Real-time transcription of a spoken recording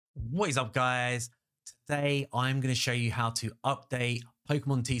What is up, guys? Today I'm going to show you how to update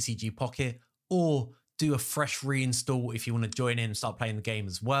Pokemon TCG Pocket or do a fresh reinstall if you want to join in and start playing the game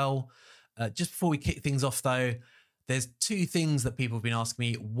as well. Just before we kick things off though, there's two things that people have been asking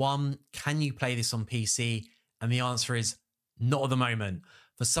me. One, can you play this on PC? And the answer is not at the moment.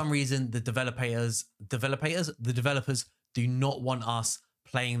 For some reason, the developers do not want us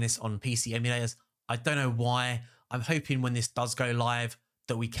playing this on PC emulators. I don't know why. I'm hoping when this does go live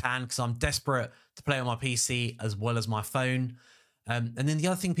that we can, because I'm desperate to play on my PC as well as my phone. And then the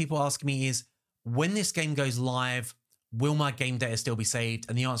other thing people ask me is, when this game goes live, will my game data still be saved?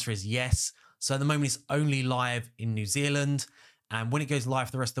 And the answer is yes. So at the moment, it's only live in New Zealand. And when it goes live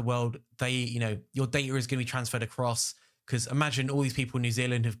for the rest of the world, your data is going to be transferred across. Because imagine all these people in New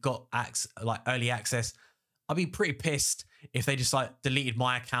Zealand have got early access. I'd be pretty pissed if they just deleted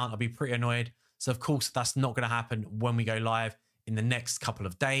my account. I'd be pretty annoyed. So of course, that's not going to happen when we go live in the next couple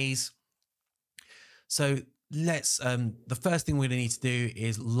of days. So the first thing we're going to need to do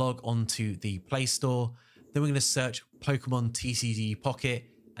is log onto the Play Store. Then we're going to search Pokemon TCG Pocket.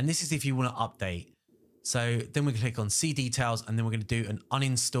 And this is if you want to update. So then we're going to click on See Details, and then we're going to do an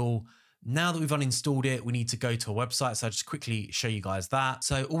uninstall. Now that we've uninstalled it, we need to go to a website. So I'll just quickly show you guys that.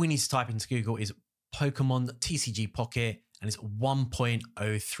 So all we need to type into Google is Pokemon TCG Pocket, and it's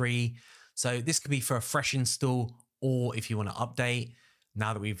 1.03. So this could be for a fresh install, or if you want to update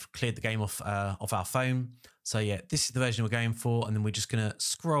now that we've cleared the game off our phone. So yeah, this is the version we're going for. And then we're just going to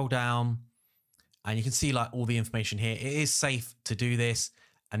scroll down, and you can see all the information here. It is safe to do this.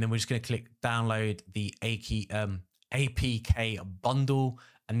 And then we're just going to click download the APK bundle.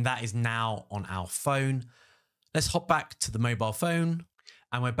 And that is now on our phone. Let's hop back to the mobile phone,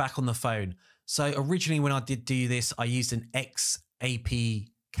 and we're back on the phone. So originally when I did do this, I used an XAPK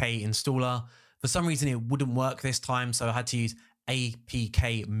installer. For some reason, it wouldn't work this time. So I had to use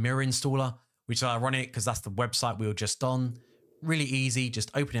APK Mirror Installer, which is ironic because that's the website we were just on. Really easy. Just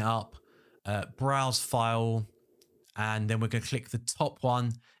open it up, browse file, and then we're going to click the top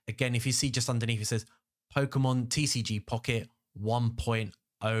one. Again, if you see just underneath, it says Pokemon TCG Pocket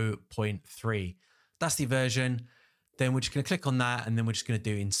 1.0.3. That's the version. Then we're just going to click on that, and then we're just going to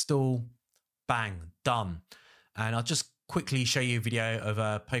do install. Bang, done. And I'll just quickly show you a video of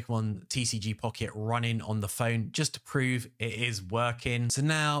a Pokemon TCG Pocket running on the phone just to prove it is working. So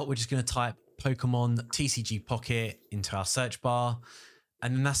now we're just going to type Pokemon TCG Pocket into our search bar,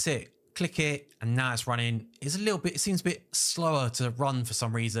 and then that's it. Click it, and now it's running. It's it seems a bit slower to run for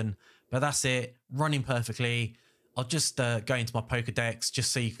some reason, but that's it, running perfectly. I'll just go into my Pokedex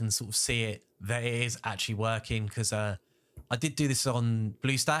just so you can sort of see it, that it is actually working, because I did do this on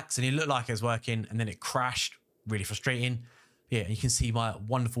BlueStacks and it looked like it was working, and then it crashed. Really frustrating. Yeah, and you can see my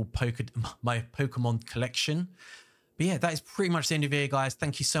wonderful Pokemon collection. But yeah, that is pretty much the end of the video, guys.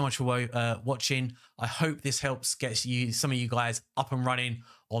 Thank you so much for watching. I hope this helps get some of you guys up and running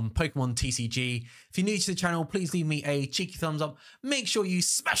on Pokemon TCG. If you're new to the channel, please leave me a cheeky thumbs up. Make sure you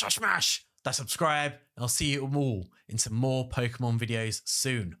smash that subscribe, and I'll see you all in some more Pokemon videos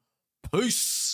soon. Peace!